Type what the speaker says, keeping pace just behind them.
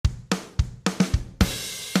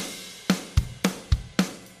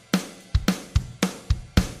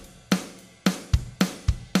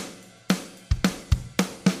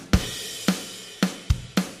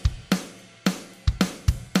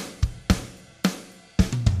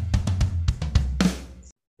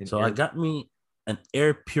So I got me an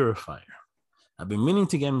air purifier. I've been meaning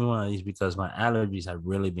to get me one of these because my allergies have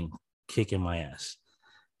really been kicking my ass.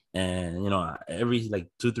 And, every like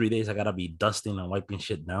 2-3 days, I got to be dusting and wiping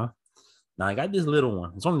shit down. Now I got this little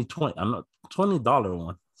one. It's only $20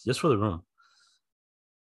 one just for the room.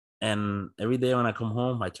 And every day when I come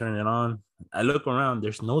home, I turn it on. I look around.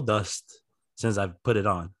 There's no dust since I've put it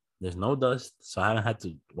on. There's no dust. So I haven't had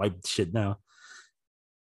to wipe shit down.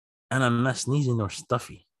 And I'm not sneezing or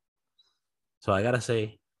stuffy. So I got to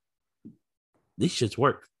say, these shits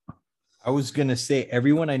work. I was going to say,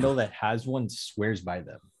 everyone I know that has one swears by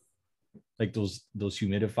them. Like those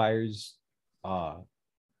humidifiers.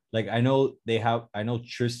 Like I know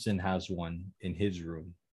Tristan has one in his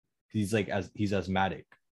room. He's asthmatic.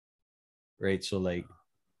 Right. So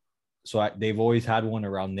they've always had one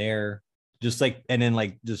around there. Just like, and then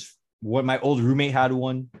like just what my old roommate had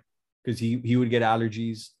one because he would get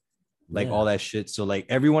allergies, like all that shit. So like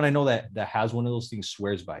everyone I know that has one of those things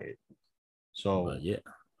swears by it. So but yeah,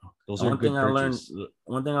 those are good purchases.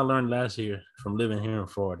 One thing I learned last year from living here in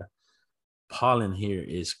Florida, pollen here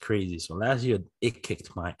is crazy. So last year it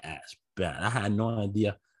kicked my ass bad. I had no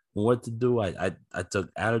idea what to do. I took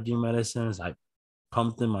allergy medicines. I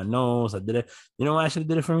pumped in my nose. I did it. You know what actually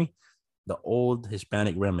did it for me? The old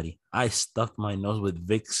Hispanic remedy. I stuck my nose with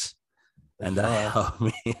Vicks, and that helped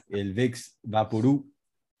me. El Vicks Vaporub.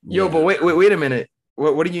 Yo, but wait a minute.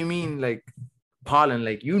 What do you mean, like pollen?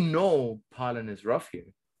 Like pollen is rough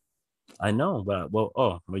here. I know, but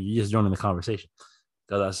you just joined in the conversation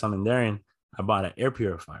because I was something there, and I bought an air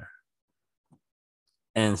purifier.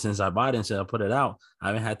 And since I bought it and since I put it out, I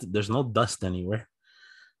haven't had to. There's no dust anywhere.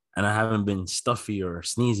 And I haven't been stuffy or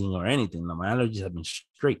sneezing or anything. My allergies have been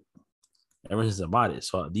straight ever since I bought it.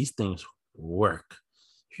 So these things work.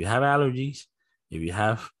 If you have allergies, if you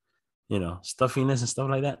have, stuffiness and stuff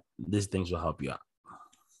like that, these things will help you out.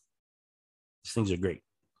 These things are great.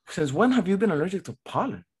 Since when have you been allergic to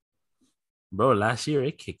pollen? Bro, last year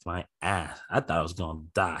it kicked my ass. I thought I was going to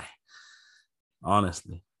die.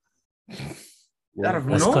 Honestly. That's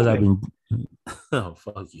because I've been... Oh,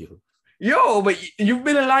 fuck you. Yo, but you've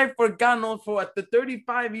been alive for God knows for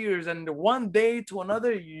 35 years, and one day to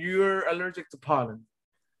another, you're allergic to pollen.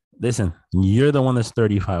 Listen, you're the one that's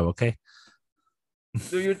 35, okay?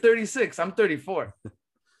 So you're 36. I'm 34.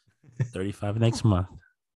 35 next month.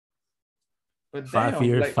 But 5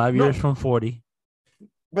 years, like, 5 years from 40.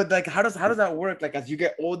 But like, how does that work? Like, as you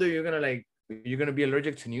get older, you're gonna be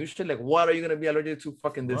allergic to new shit. Like, what are you gonna be allergic to?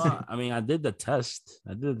 Fucking this. Well, I mean, I did the test,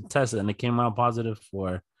 and it came out positive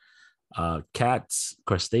for cats,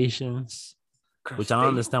 crustaceans, which I don't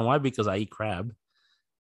understand why, because I eat crab,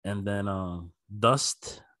 and then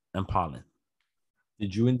dust and pollen.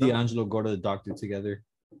 Did you and D'Angelo go to the doctor together?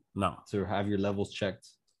 No. To have your levels checked?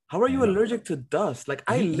 How are you allergic to dust? Like,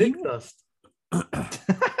 I lick dust.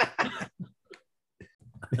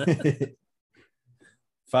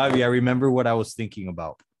 Fabi, I remember what I was thinking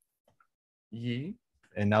about. Yeah.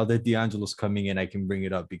 And now that D'Angelo's coming in, I can bring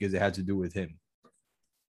it up because it had to do with him.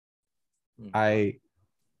 I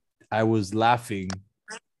was laughing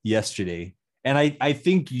yesterday, and I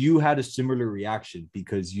think you had a similar reaction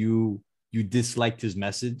because you disliked his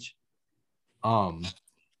message.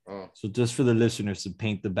 So just for the listeners to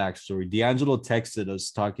paint the backstory, D'Angelo texted us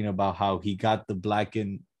talking about how he got the black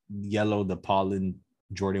and yellow, the pollen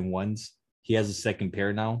Jordan 1s. He has a second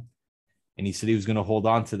pair now, and he said he was going to hold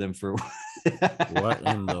on to them for what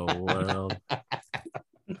in the world?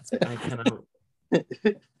 I cannot.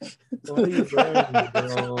 What are you wearing,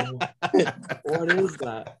 bro? What is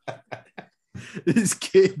that? This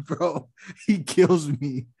kid, bro, he kills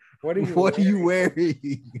me. What are you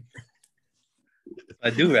wearing?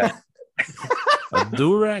 A do-rag. A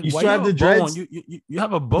do-rag? You still have the dreads? You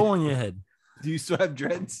have a bow on your head. Do you still have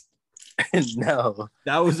dreads? No.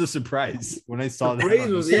 That was a surprise when I saw the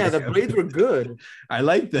braids. The braids were good. I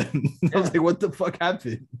liked them. I was like, what the fuck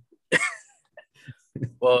happened?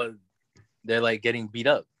 Well, they're like getting beat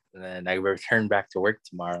up, and then I return back to work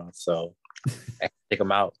tomorrow, so I can take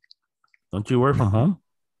them out. Don't you work from home?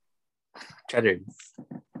 Cheddar.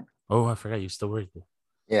 Oh, I forgot you still work there.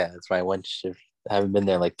 Yeah, it's my one shift. I haven't been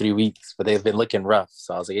there like 3 weeks, but they've been looking rough.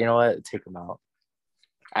 So I was like, you know what? Take them out.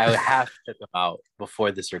 I half took them out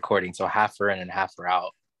before this recording, so half are in and half are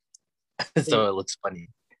out. So it looks funny.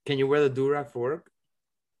 Can you wear the do-rag for work?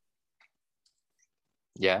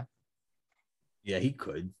 Yeah. Yeah, he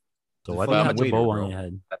could. So why do you have the bow on your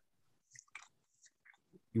head?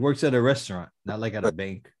 He works at a restaurant, not like at a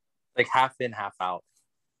bank. Like half in, half out.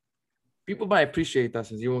 People might appreciate that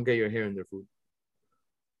since you won't get your hair in their food.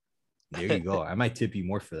 There you go. I might tip you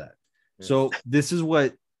more for that. Yeah. So this is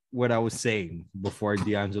what what I was saying before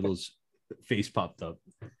D'Angelo's face popped up.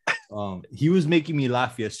 He was making me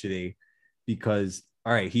laugh yesterday because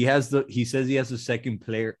all right, he says he has the second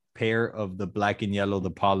pair of the black and yellow, the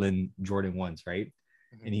Pollen Jordan 1s, right?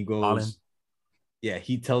 And he goes, Pollen. yeah,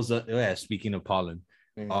 he tells us, yeah, speaking of Pollen,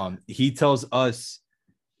 Mm-hmm. he tells us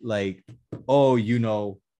like, oh, you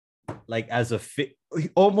know, like as a fit,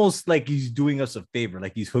 almost like he's doing us a favor,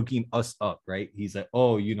 like he's hooking us up, right? He's like,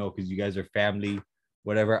 oh, you know, because you guys are family,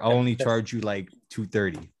 whatever. I'll only charge you like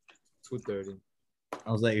 230. 230.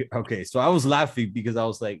 I was like, okay. So I was laughing because I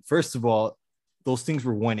was like, first of all, those things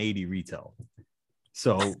were 180 retail.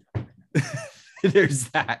 So there's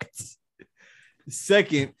that.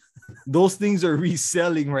 Second, those things are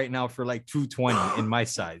reselling right now for like 220 in my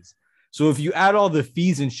size. So if you add all the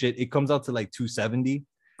fees and shit, it comes out to like 270.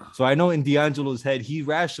 So I know in D'Angelo's head, he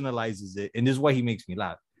rationalizes it. And this is why he makes me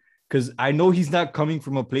laugh. Because I know he's not coming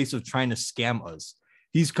from a place of trying to scam us.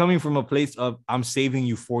 He's coming from a place of I'm saving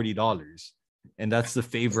you $40. And that's the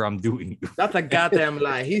favor I'm doing you. That's a goddamn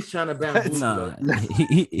lie. He's trying to bamboozle. No,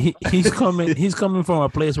 he's coming from a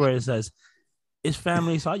place where it says it's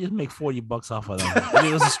family, so I just make $40 off of them. If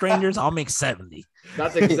it was strangers, I'll make 70.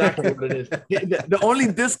 That's exactly what it is. The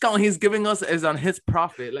only discount he's giving us is on his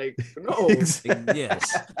profit. Like, no,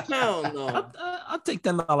 Yes, hell no. I'll take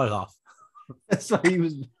 $10 off. That's why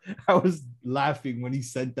I was laughing when he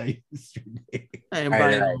said that yesterday. I ain't All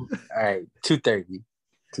right, buying all right. 230.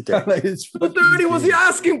 230. Like, it's fucking 230 was the insane.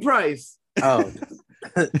 asking price. Oh.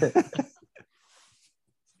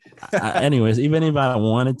 Anyways, even if I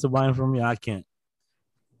wanted to buy them from you, I can't.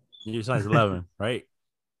 You're size 11, right?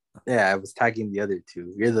 Yeah, I was tagging the other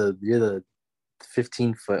two. You're the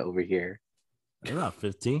 15-foot over here. You're not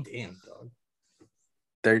 15. Damn, dog.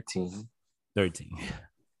 13. 13.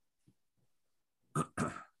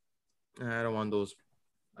 I don't want those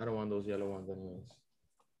yellow ones anyways.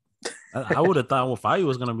 I would have thought Fayu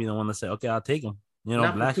was gonna be the one to say, "Okay, I'll take them." You know,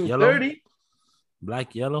 Not black, for yellow, 230.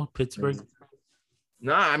 black, yellow, Pittsburgh.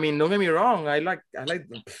 Nah, I mean, don't get me wrong. I like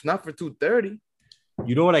not for 230.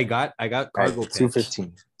 You know what I got? I got cargo pants.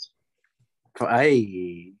 215.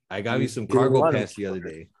 I got me some cargo pants the other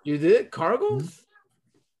day. You did cargos?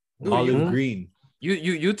 Dude, Olive green.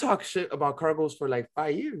 you talk shit about cargos for like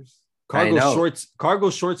 5 years. Cargo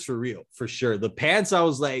shorts for real, for sure. The pants, I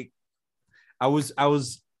was like, I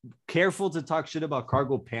was careful to talk shit about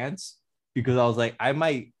cargo pants because I was like, I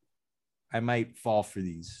might fall for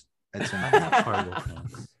these at some I point. have cargo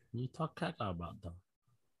pants. You talk caca about them.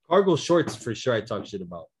 Cargo shorts for sure I talk shit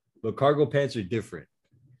about, but cargo pants are different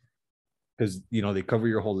because you know they cover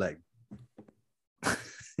your whole leg.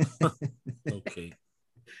 Okay.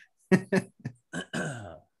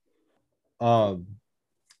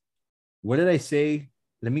 What did I say?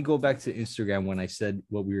 Let me go back to Instagram when I said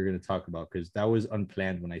what we were going to talk about because that was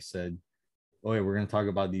unplanned when I said, "Oh yeah, we're going to talk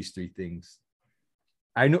about these 3 things."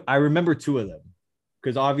 I remember 2 of them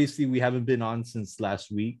because obviously we haven't been on since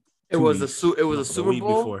last week. It was a Super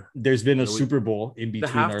Bowl. Before. There's been a Super Bowl in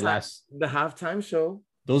between our last. The halftime show.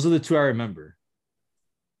 Those are the 2 I remember.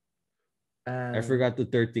 And I forgot the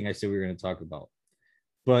third thing I said we were going to talk about.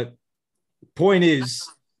 But point is,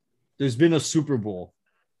 there's been a Super Bowl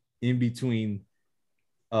in between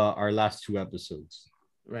our last 2 episodes.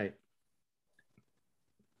 Right.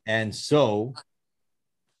 And so,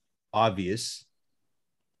 obvious,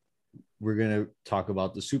 we're going to talk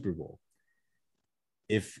about the Super Bowl.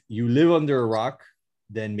 If you live under a rock,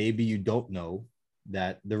 then maybe you don't know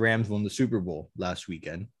that the Rams won the Super Bowl last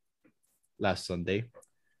Sunday.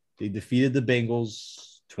 They defeated the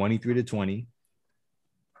Bengals 23-20.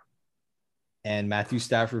 And Matthew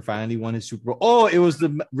Stafford finally won his Super Bowl. Oh, it was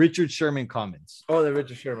the Richard Sherman comments. Oh, the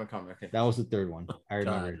Richard Sherman comment. Okay. That was the third one. I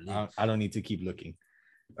remember. God. I don't need to keep looking.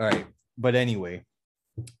 All right. But anyway,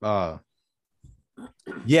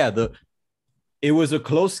 it was a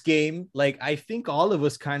close game. Like, I think all of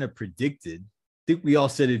us kind of predicted. I think we all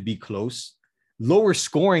said it'd be close. Lower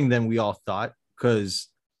scoring than we all thought because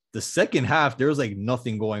the second half, there was like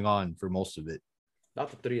nothing going on for most of it. Not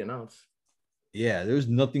the 3 and outs. Yeah, there was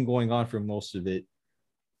nothing going on for most of it.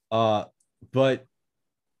 But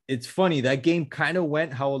it's funny. That game kind of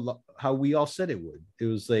went how we all said it would. It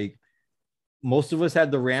was like most of us had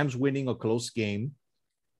the Rams winning a close game.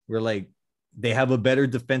 We're like, they have a better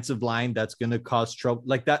defensive line that's going to cause trouble.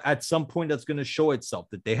 Like that, at some point, that's going to show itself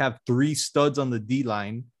that they have 3 studs on the D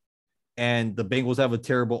line and the Bengals have a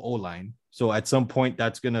terrible O line. So at some point,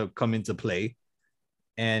 that's going to come into play.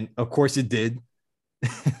 And of course, it did.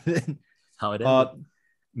 How it ended.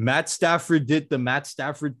 Matt Stafford did the Matt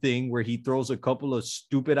Stafford thing where he throws a couple of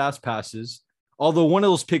stupid ass passes. Although one of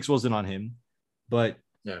those picks wasn't on him, but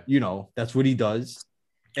yeah, you know, that's what he does.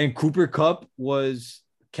 And Cooper Cup was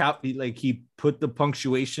like he put the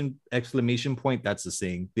punctuation exclamation point. That's the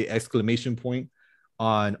saying, the exclamation point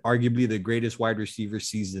on arguably the greatest wide receiver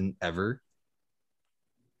season ever.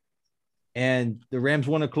 And the Rams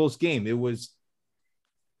won a close game. It was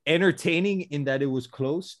entertaining in that it was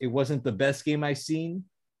close. It wasn't the best game I've seen.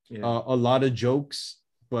 Yeah. A lot of jokes,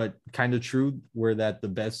 but kind of true, were that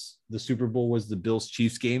the Super Bowl was the Bills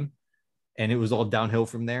Chiefs game, and it was all downhill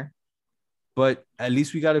from there. But at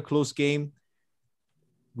least we got a close game.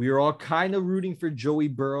 We were all kind of rooting for Joey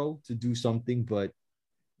Burrow to do something, but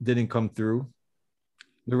didn't come through.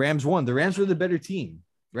 The Rams won. The Rams were the better team,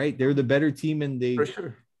 right? They were the better team, and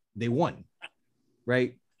they won,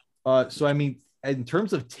 right? So I mean, in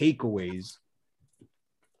terms of takeaways,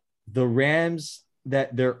 the Rams,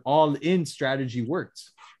 that their all-in strategy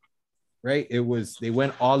worked, right? They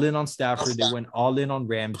went all in on Stafford, they went all in on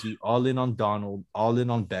Ramsey, all in on Donald, all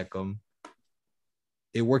in on Beckham.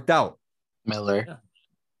 It worked out. Miller. Yeah.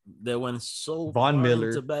 They went so Von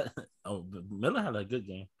Miller. Oh, Miller had a good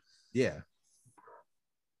game. Yeah.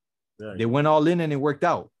 They went all in and it worked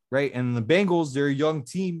out, right? And the Bengals, they're a young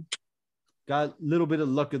team, got a little bit of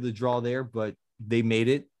luck of the draw there, but they made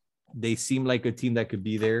it. They seem like a team that could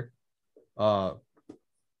be there. So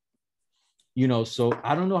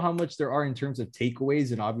I don't know how much there are in terms of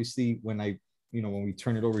takeaways. And obviously when we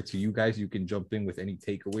turn it over to you guys, you can jump in with any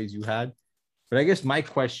takeaways you had. But I guess my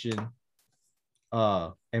question,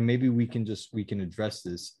 and maybe we can address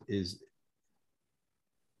this, is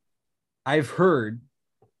I've heard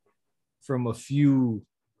from a few,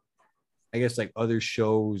 I guess, like other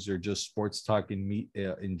shows or just sports talk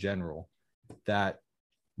in general, that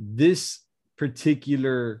this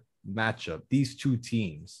particular matchup, these two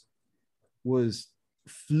teams, was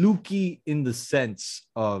fluky in the sense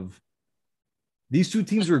of these two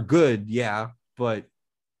teams were good, yeah, but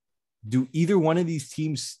do either one of these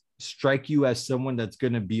teams strike you as someone that's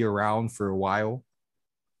going to be around for a while?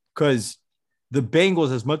 Because the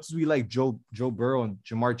Bengals, as much as we like Joe Burrow and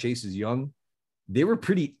Jamar Chase is young, they were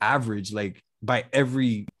pretty average, like by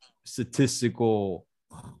every statistical,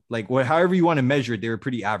 like however you want to measure it, they were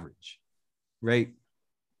pretty average, right?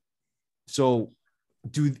 So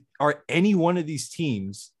are any one of these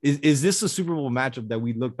teams, is this a Super Bowl matchup that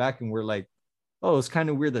we look back and we're like, oh, it's kind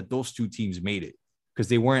of weird that those two teams made it because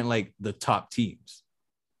they weren't like the top teams?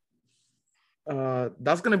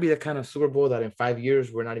 That's going to be the kind of Super Bowl that in 5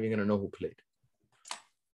 years, we're not even going to know who played.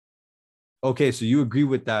 Okay, so you agree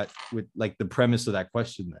with that, with like the premise of that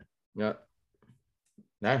question then?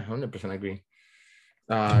 Yeah, 100% agree.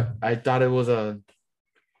 I thought it was a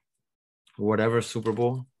whatever Super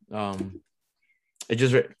Bowl.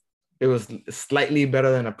 It was slightly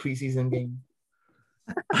better than a preseason game.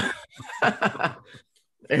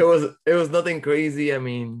 It was nothing crazy. I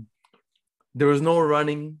mean, there was no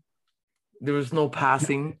running, there was no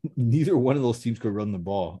passing. Neither one of those teams could run the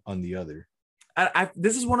ball on the other.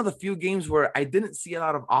 This is one of the few games where I didn't see a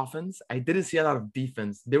lot of offense. I didn't see a lot of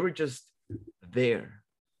defense. They were just there.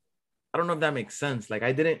 I don't know if that makes sense. Like,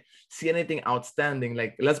 I didn't see anything outstanding.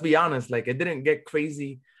 Like, let's be honest. Like, it didn't get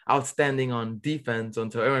crazy outstanding on defense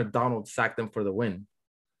until Aaron Donald sacked them for the win.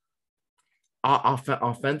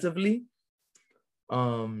 Offensively,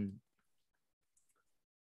 the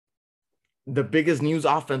biggest news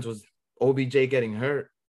offense was OBJ getting hurt.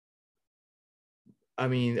 I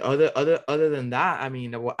mean, other than that, I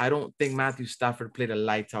mean, I don't think Matthew Stafford played a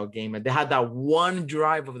lights out game. And they had that one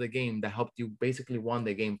drive of the game that helped you, basically won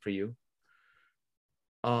the game for you.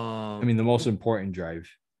 I mean, the most important drive.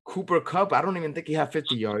 Cooper Kupp, I don't even think he had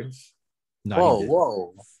 50 yards. No,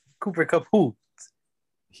 whoa. Cooper Kupp who?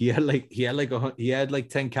 He had like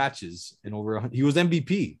 10 catches and over 100. He was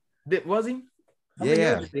MVP. Was he?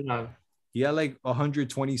 Yeah. He had like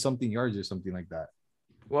 120 something yards or something like that.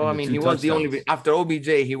 Well, I mean, he was the only, after OBJ,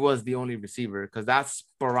 he was the only receiver because that's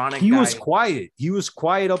sporadic. He was quiet. He was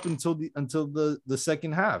quiet up until the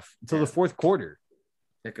second half, until the fourth quarter.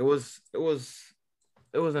 Like it was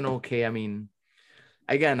an okay. I mean,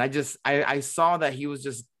 again, I saw that he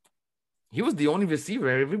was the only receiver.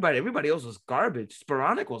 Everybody else was garbage.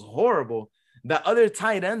 Sporadic was horrible. The other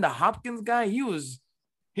tight end, the Hopkins guy, he was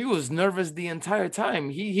nervous the entire time.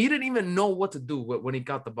 He didn't even know what to do when he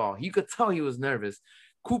got the ball. You could tell he was nervous.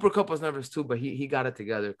 Cooper Kupp was nervous too, but he got it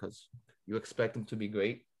together because you expect him to be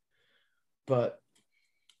great. But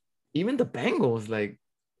even the Bengals,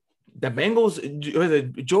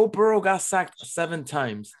 Joe Burrow got sacked 7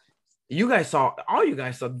 times. All you guys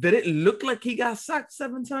saw, did it look like he got sacked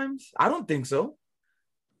 7 times? I don't think so.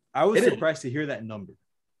 I was surprised to hear that number.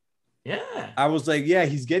 Yeah. I was like, yeah,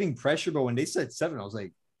 he's getting pressure, but when they said 7, I was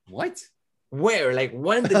like, what? Where? Like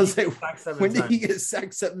when did I he was get like, sacked 7 when did times? he get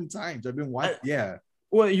sacked 7 times? I've been watching. Yeah.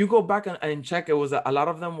 Well, you go back and check. It was a lot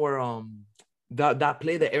of them were that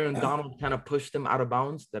play that Aaron Donald kind of pushed him out of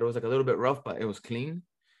bounds. That was like a little bit rough, but it was clean.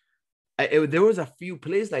 There was a few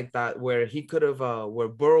plays like that where he could have where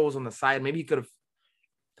Burrow was on the side. Maybe he could have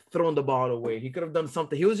thrown the ball away. He could have done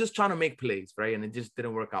something. He was just trying to make plays, right? And it just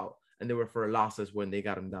didn't work out. And they were for losses when they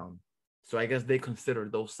got him down. So I guess they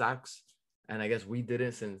considered those sacks, and I guess we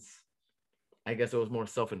didn't, since I guess it was more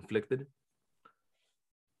self-inflicted.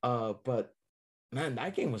 But man,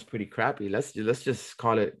 that game was pretty crappy. Let's just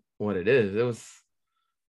call it what it is. It was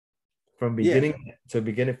from beginning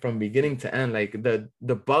to end. Like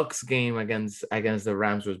the Bucks game against the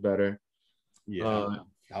Rams was better. Yeah.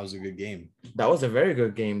 That was a good game. That was a very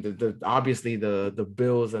good game. Obviously the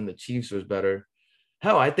Bills and the Chiefs was better.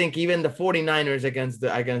 Hell, I think even the 49ers against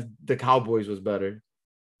the Cowboys was better.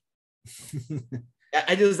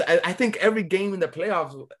 I think every game in the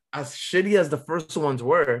playoffs, as shitty as the first ones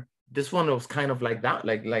were, this one was kind of like that,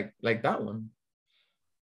 like that one.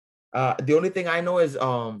 The only thing I know is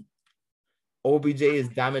OBJ is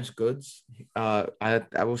damaged goods. I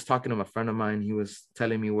was talking to a friend of mine. He was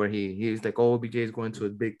telling me where he's like, oh, OBJ is going to a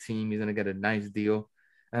big team. He's gonna get a nice deal.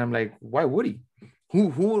 And I'm like, why would he?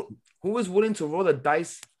 Who is willing to roll the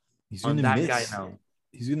dice on that guy now?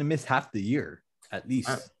 He's gonna miss half the year at least.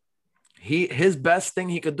 His best thing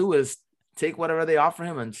he could do is take whatever they offer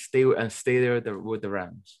him and stay there with the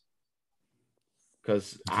Rams.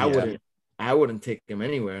 Because I wouldn't take him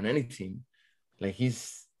anywhere on any team. Like it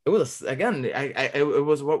was again. I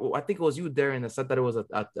think it was you, Darren, that said that it was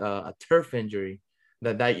a turf injury.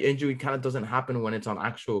 That injury kind of doesn't happen when it's on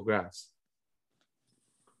actual grass.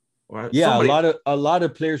 Or yeah, a lot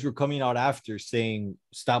of players were coming out after saying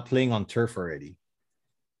stop playing on turf already,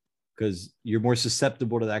 because you're more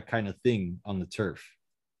susceptible to that kind of thing on the turf.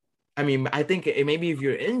 I mean, I think maybe if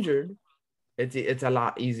you're injured, it's a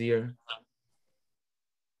lot easier.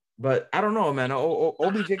 But I don't know, man.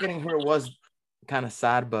 OBJ getting hurt was kind of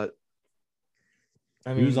sad, but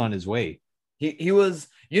I mean, he was on his way. He was.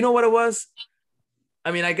 You know what it was?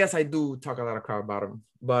 I mean, I guess I do talk a lot of crap about him,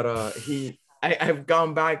 but I've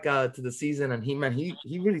gone back to the season, and he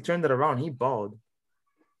really turned it around. He balled.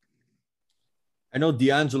 I know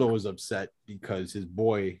D'Angelo was upset because his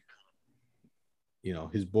boy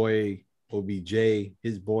OBJ,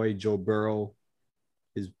 his boy Joe Burrow,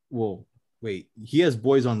 he has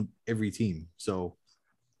boys on every team, so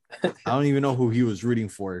I don't even know who he was rooting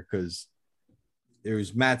for, because there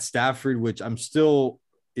was Matt Stafford, which I'm still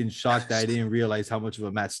in shock that I didn't realize how much of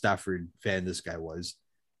a Matt Stafford fan this guy was.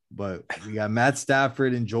 But we got Matt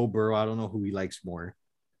Stafford and Joe Burrow. I don't know who he likes more.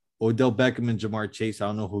 Odell Beckham and Jamar Chase. I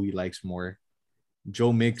don't know who he likes more.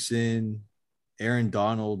 Joe Mixon, Aaron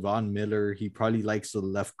Donald, Von Miller. He probably likes the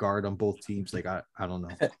left guard on both teams. Like I don't know.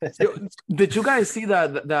 Did you guys see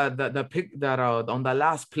the pick that on the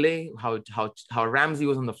last play how Ramsey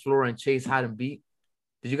was on the floor and Chase had him beat?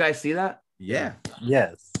 Did you guys see that? Yeah.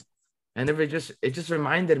 Yes. And it just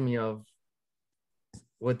reminded me of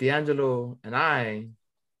what D'Angelo and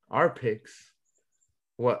our picks,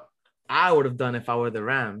 what I would have done if I were the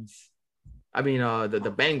Rams. I mean,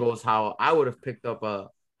 the Bengals, how I would have picked up a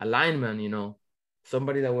lineman,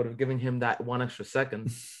 somebody that would have given him that one extra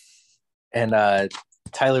second. And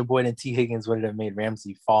Tyler Boyd and T. Higgins would have made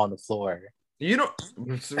Ramsey fall on the floor. Higgins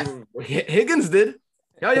did.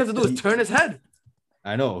 All you have to do is turn his head.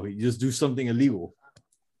 I know. You just do something illegal.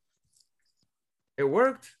 It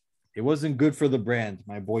worked. It wasn't good for the brand,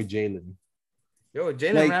 my boy Jalen. Yo,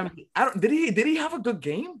 Jalen Ramsey. Did he have a good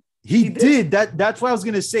game? He did. That's what I was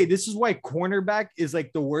gonna say. This is why cornerback is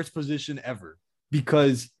like the worst position ever,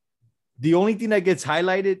 because the only thing that gets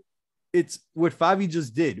highlighted, it's what Favi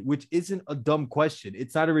just did, which isn't a dumb question.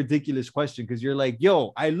 It's not a ridiculous question, because you're like,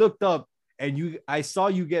 yo, I looked up and I saw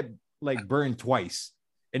you get like burned twice,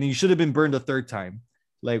 and you should have been burned a third time.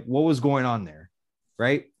 Like, what was going on there,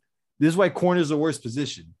 right? This is why corner is the worst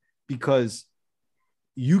position, because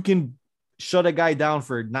you can shut a guy down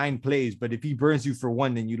for 9 plays, but if he burns you for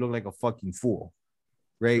 1, then you look like a fucking fool,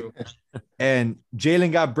 right? And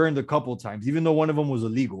Jalen got burned a couple times, even though one of them was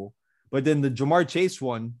illegal. But then the Jamar Chase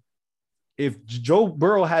one, if Joe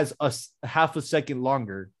Burrow has a half a second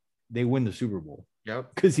longer, they win the Super Bowl.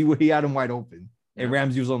 Yep. Because he had him wide open, and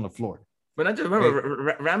Ramsey was on the floor. But I just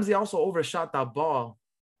remember, Ramsey also overshot that ball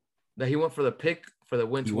that he went for the pick for the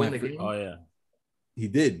win to win the game. Oh yeah, he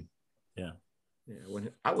did. Yeah. Yeah, when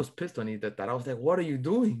I was pissed when he did that, I was like, "What are you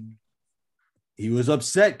doing?" He was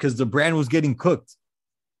upset because the brand was getting cooked.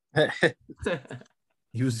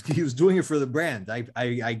 He was doing it for the brand.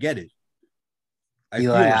 I get it. I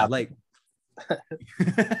feel like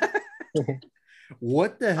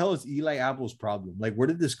What the hell is Eli Apple's problem? Like, where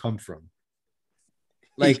did this come from?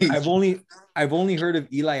 Like, I've only heard of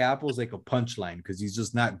Eli Apple's like a punchline because he's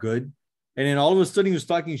just not good. And then all of a sudden he was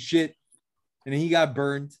talking shit, and then he got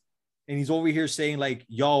burned. And he's over here saying like,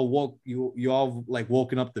 y'all like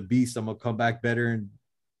woken up the beast. I'm gonna come back better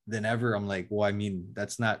than ever. I'm like, well, I mean,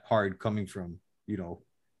 that's not hard coming from,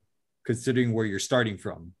 considering where you're starting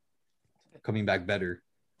from, coming back better.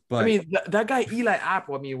 But I mean, that guy Eli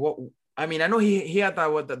Apple. I mean, what? I mean, I know he had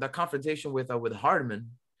that the confrontation with Hardman,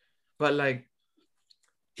 but like,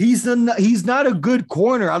 he's not a good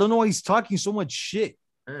corner. I don't know why he's talking so much shit.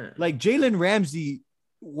 Like Jalen Ramsey,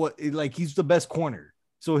 he's the best corner.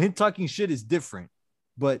 So him talking shit is different.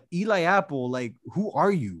 But Eli Apple, like, who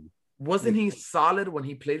are you? Wasn't he solid when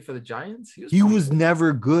he played for the Giants? He was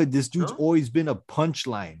never good. This dude's always been a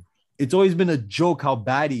punchline. It's always been a joke how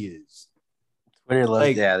bad he is. Twitter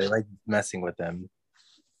loves, they like messing with them.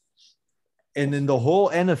 And in the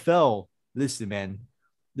whole NFL, listen, man,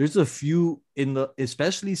 there's a few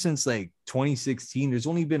especially since like 2016, there's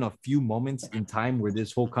only been a few moments in time where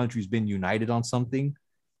this whole country's been united on something.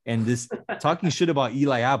 And this talking shit about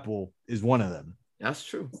Eli Apple is one of them. That's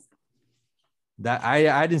true. That I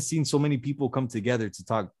hadn't seen so many people come together to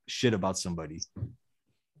talk shit about somebody.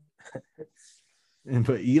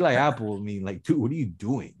 But Eli Apple, I mean, like, dude, what are you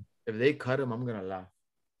doing? If they cut him, I'm gonna laugh.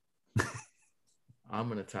 I'm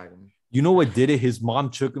gonna tag him. You know what did it? His mom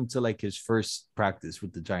took him to like his first practice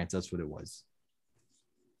with the Giants. That's what it was.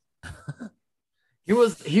 He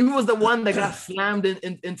was the one that got slammed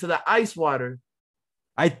into the ice water.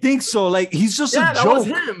 I think so. Like, he's just a joke. That was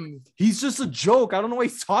him. He's just a joke. I don't know why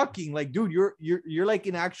he's talking. Like, dude, you're like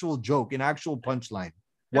an actual joke, an actual punchline.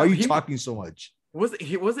 Why are you talking so much?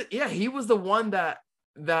 He was the one that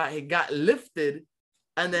he got lifted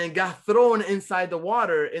and then got thrown inside the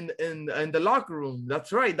water in the locker room.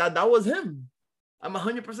 That's right. That was him. I'm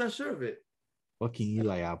 100% sure of it. Fucking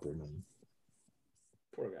Eli Apple, man.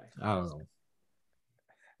 Poor guy. I don't know.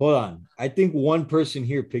 Hold on. I think one person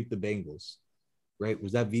here picked the Bengals. Right?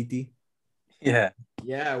 Was that VT? Yeah.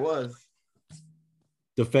 Yeah, it was.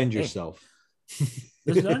 Defend yourself.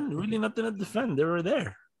 There's really nothing to defend. They were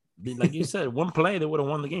there. Like you said, one play, they would have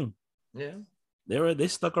won the game. Yeah. They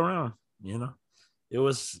stuck around, It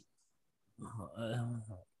was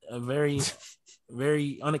a very,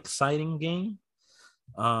 very unexciting game.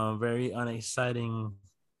 Very unexciting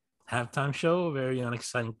halftime show, very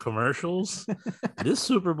unexciting commercials. This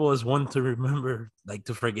Super Bowl is one to remember, like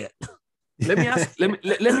to forget. Let me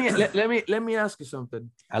ask you something.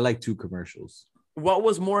 I like 2 commercials. What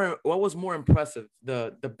was more impressive?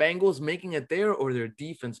 The Bengals making it there or their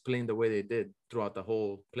defense playing the way they did throughout the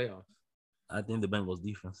whole playoffs? I think the Bengals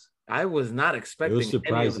defense. I was not expecting. It was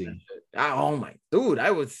surprising. Oh my dude,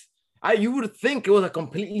 you would think it was a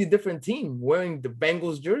completely different team wearing the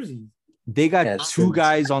Bengals jerseys. They got 2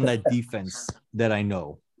 guys on that defense that I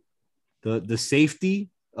know. The safety,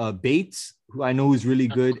 Bates, who I know is really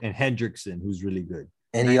good, and Hendrickson, who's really good.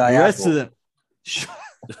 And the rest of them.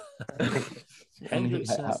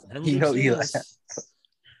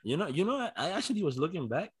 I actually was looking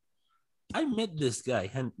back. I met this guy,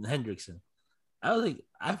 Hendrickson. I was like,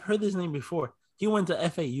 I've heard this name before. He went to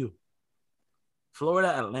FAU,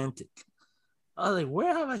 Florida Atlantic. I was like,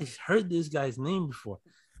 where have I heard this guy's name before?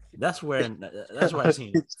 That's where I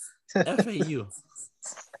seen it. FAU.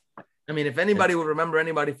 I mean, if anybody would remember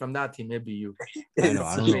anybody from that team, it'd be you. I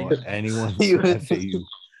don't know anyone from FAU.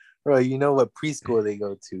 Bro, you know what preschool they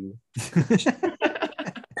go to.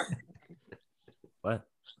 What?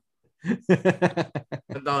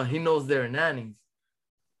 No, he knows their nannies.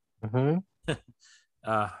 Mm-hmm.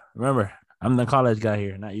 Remember, I'm the college guy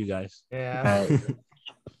here, not you guys. Yeah.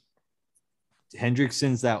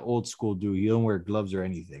 Hendrickson's that old school dude. He don't wear gloves or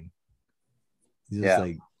anything. He's just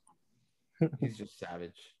like, he's just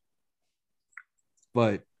savage.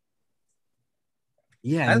 But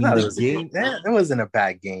yeah, I thought it was it wasn't a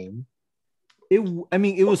bad game. It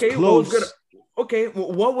was close.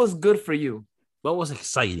 What was good for you? What was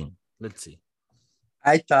exciting? Let's see.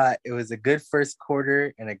 I thought it was a good first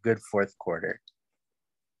quarter and a good fourth quarter.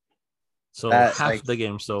 So half the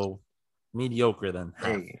game, so mediocre then.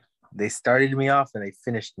 Hey, they started me off and they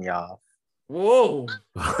finished me off. Whoa.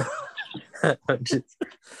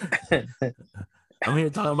 I'm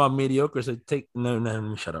here talking about mediocre, so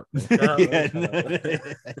no, shut up. Yeah,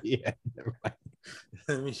 never mind.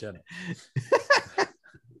 Let me shut up.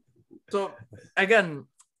 So again,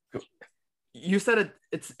 you said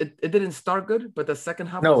it didn't start good, but the second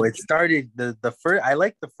half. No, it started the first. I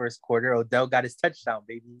like the first quarter. Odell got his touchdown,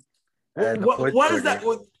 baby. What is that?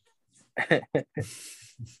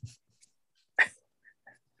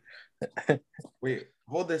 Wait,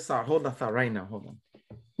 hold this thought. Hold that thought right now. Hold on.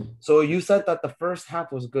 So you said that the first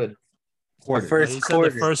half was good. The Quarter. first You said quarter.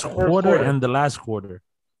 the first First quarter quarter. and the last quarter.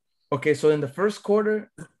 Okay, so in the first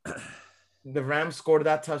quarter, the Rams scored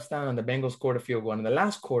that touchdown and the Bengals scored a field goal. In the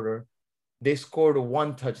last quarter, they scored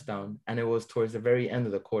one touchdown, and it was towards the very end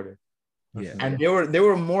of the quarter. Yeah. And there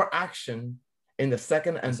were more action in the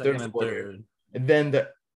second and Second third and quarter third. than the.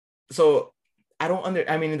 So I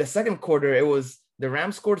mean, in the second quarter, it was the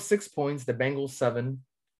Rams scored 6 points, the Bengals 7.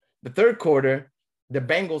 The third quarter, the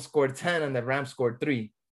Bengals scored 10 and the Rams scored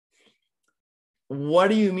 3. What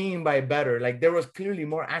do you mean by better? Like, there was clearly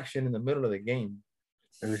more action in the middle of the game.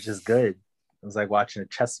 It was just good. It was like watching a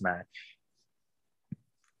chess match.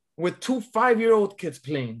 With 2 5-year-old kids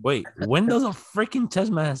playing. Wait, when does a freaking chess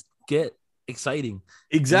match get exciting?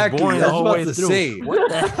 Exactly. Boring That's the whole what I way was through. say. What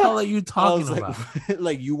the hell are you I talking was about?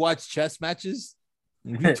 like you watch chess matches?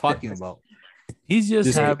 What are you talking about? He's just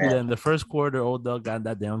This- happy that in the first quarter, Odell got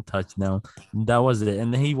that damn touchdown. That was it.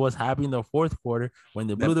 And then he was happy in the fourth quarter when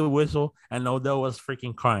they blew the whistle and Odell was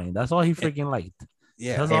freaking crying. That's all he freaking liked.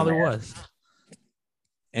 Yeah. That's Hey, all it man. was.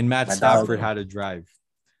 And Matt My Stafford dog. had to drive.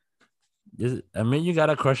 I mean, you got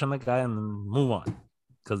to crush on the guy and move on.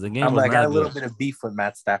 Because the game I'm was like, I got not a little good. bit of beef with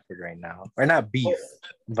Matt Stafford right now. Or not beef,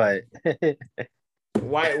 but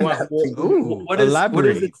Why? Ooh, What is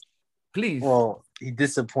elaborate. it? Please. well, he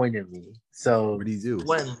disappointed me. So What do you do?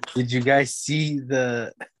 When? did you guys see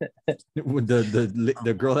the With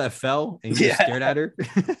the girl that fell and you Yeah. stared at her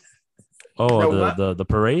Oh, The the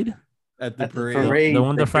parade? at the at the parade? parade? The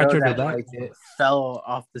one that girl fractured her that, back? like, fell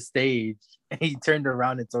off the stage, and he turned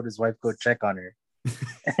around and told his wife go check on her.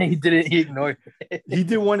 And he didn't. He ignored it. He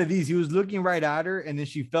did one of these. He was looking right at her, and then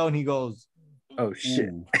she fell, and he goes, Oh shit!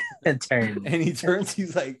 "Ooh." And turned. And he turns.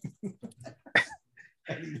 He's like,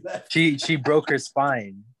 and he left. She broke her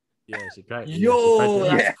spine, Yeah, she cracked. Yo,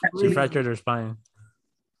 Yeah. that's She crazy. fractured her spine.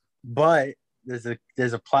 but there's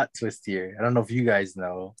a plot twist here. I don't know if you guys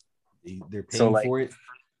know. They're paying So, like, for it.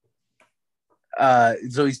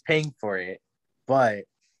 So he's paying for it, but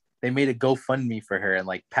they made a GoFundMe for her, and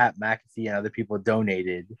like Pat McAfee and other people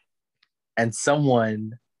donated, and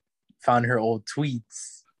someone found her old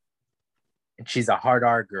tweets, and she's a hard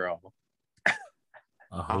R girl,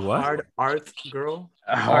 A What? hard art girl.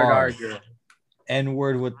 a hard R Hard. girl. N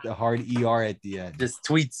word with the hard ER at the end. Just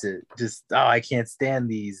tweets it. Just I can't stand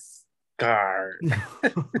these. Gar.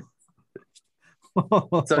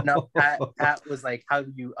 So now Pat was like, "How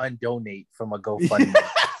do you undonate from a GoFundMe?"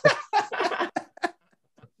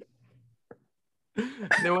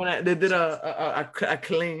 They did a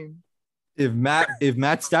claim. if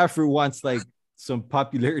Matt Stafford wants like some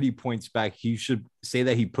popularity points back, he should say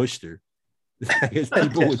that he pushed her. I guess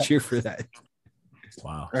people would cheer for that.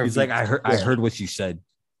 Wow. He's like, I heard what you said.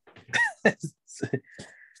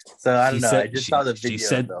 So I She don't know. said- I just she- saw the she video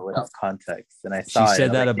said- though without context, and I saw it. said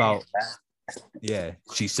I'm that like, about- "Damn, Yeah,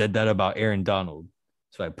 she said that about Aaron Donald,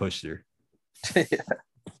 so I pushed her.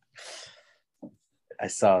 I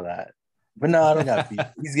saw that. But no, I don't got beef.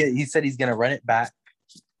 He said he's gonna run it back.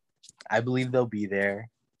 I believe they'll be there.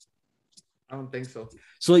 I don't think so.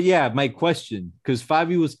 So yeah, my question, because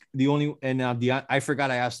Fabi was the only, and now I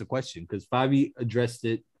forgot I asked the question because Fabi addressed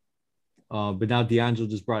it, but now D'Angelo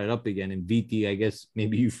just brought it up again, and VT, I guess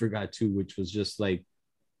maybe you forgot too, which was just like,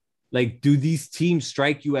 do these teams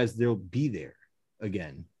strike you as they'll be there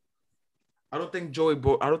again? I don't think Joe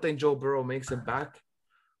Burrow makes it back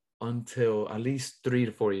until at least 3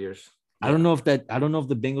 to 4 years. I don't know if the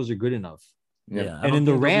Bengals are good enough. Yeah. And then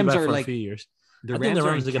the Rams are for like- a few years. The I think the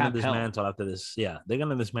Rams in are gonna cap hell. dismantle after this. Yeah, they're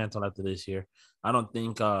gonna dismantle after this year. I don't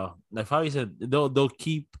think like Fabi said, they'll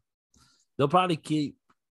probably keep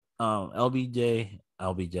LBJ,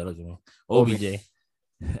 look at me, OBJ.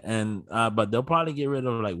 And but they'll probably get rid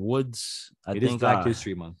of like Woods. I It is think Black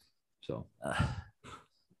History Month, so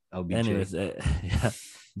LBJ. anyways, yeah.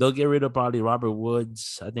 They'll get rid of probably Robert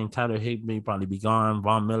Woods. I think Tyler Higbee probably be gone.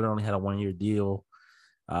 Von Miller only had a 1-year deal.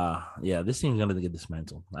 Yeah, this team's gonna get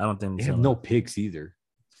dismantled. I don't think They it's have gonna- no picks either.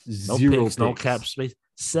 no Zero picks, no picks. cap space.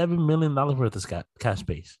 $7 million worth of cap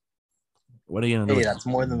space. What are you gonna do? Hey, with that's it?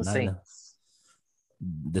 more than the Nothing. Saints.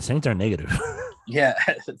 The Saints are negative. Yeah,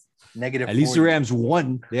 negative. At least the 40. Rams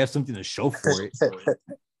won. They have something to show for it.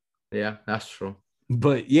 Yeah, that's true.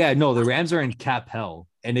 But yeah, no, the Rams are in cap hell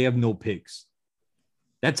and they have no picks.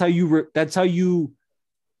 That's how you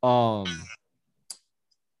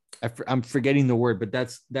I'm forgetting the word, but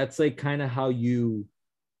that's like kind of how you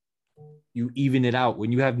even it out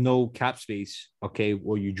when you have no cap space. Okay,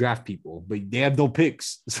 well, you draft people, but they have no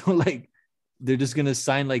picks. So like they're just gonna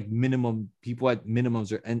sign like minimum people at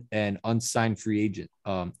minimums or and unsigned free agent,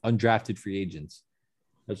 undrafted free agents.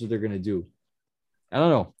 That's what they're gonna do. I don't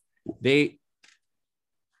know.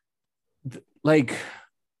 Like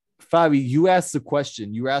Fabi, you asked the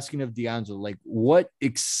question. You were asking of D'Angelo, like what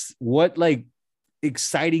like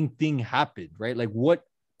exciting thing happened, right? Like what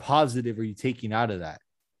positive are you taking out of that?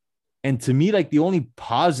 And to me, like the only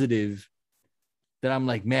positive that I'm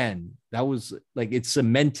like, man, that was like it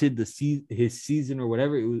cemented his season or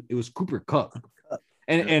whatever. It was Cooper Kupp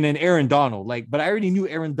and then Aaron Donald. Like, but I already knew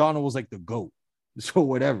Aaron Donald was like the GOAT. So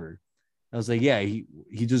whatever. I was like, yeah, he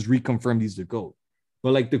just reconfirmed he's the GOAT.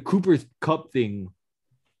 But like the Cooper Kupp thing,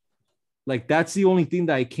 like that's the only thing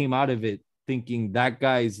that I came out of it thinking that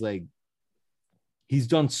guy's like he's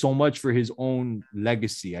done so much for his own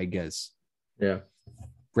legacy, I guess. Yeah.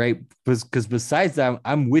 Right. Because besides that,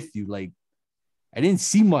 I'm with you. Like, I didn't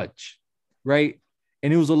see much. Right.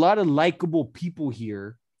 And it was a lot of likable people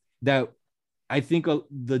here that I think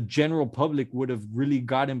the general public would have really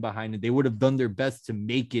gotten behind it. They would have done their best to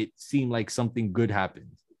make it seem like something good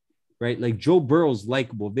happened. Right. Like Joe Burrow's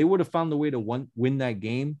likable. If they would have found the way to win that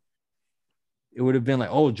game, it would have been like,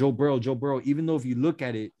 oh, Joe Burrow. Even though if you look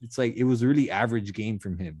at it, it's like it was a really average game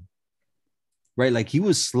from him. Right? Like he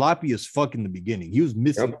was sloppy as fuck in the beginning. He was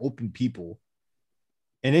missing open people.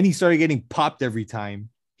 And then he started getting popped every time.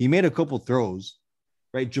 He made a couple throws.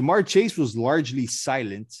 Right? Jamar Chase was largely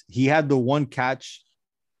silent. He had the one catch,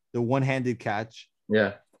 the one-handed catch.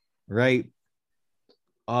 Yeah. Right?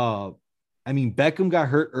 I mean, Beckham got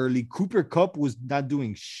hurt early. Cooper Kupp was not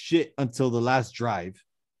doing shit until the last drive.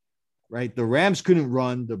 Right? The Rams couldn't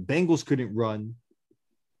run. The Bengals couldn't run.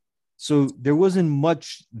 So there wasn't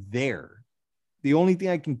much there. The only thing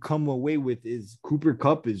I can come away with is Cooper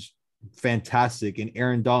Kupp is fantastic and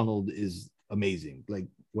Aaron Donald is amazing. Like,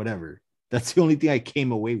 whatever. That's the only thing I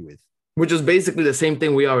came away with. Which is basically the same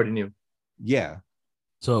thing we already knew. Yeah.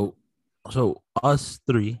 So us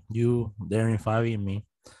three, you, Darren, Fabi, and me,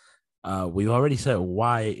 we've already said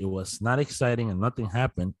why it was not exciting and nothing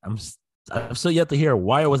happened. I've still yet to hear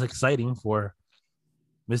why it was exciting for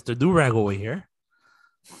Mr. Durag over here.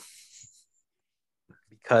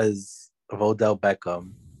 Because of Odell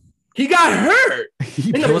Beckham. He got hurt.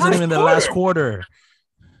 It wasn't even the last quarter.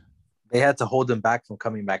 They had to hold him back from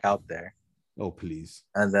coming back out there. Oh, please.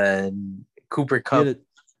 And then Cooper Kupp.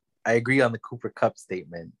 I agree on the Cooper Kupp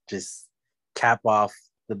statement. Just cap off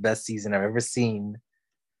the best season I've ever seen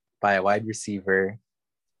by a wide receiver.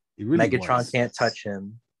 Really Megatron can't touch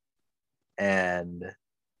him. And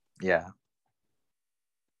yeah,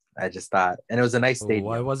 I just thought, and it was a nice stadium.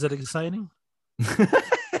 Why was it exciting?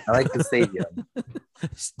 I like the stadium.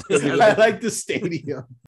 I like the stadium.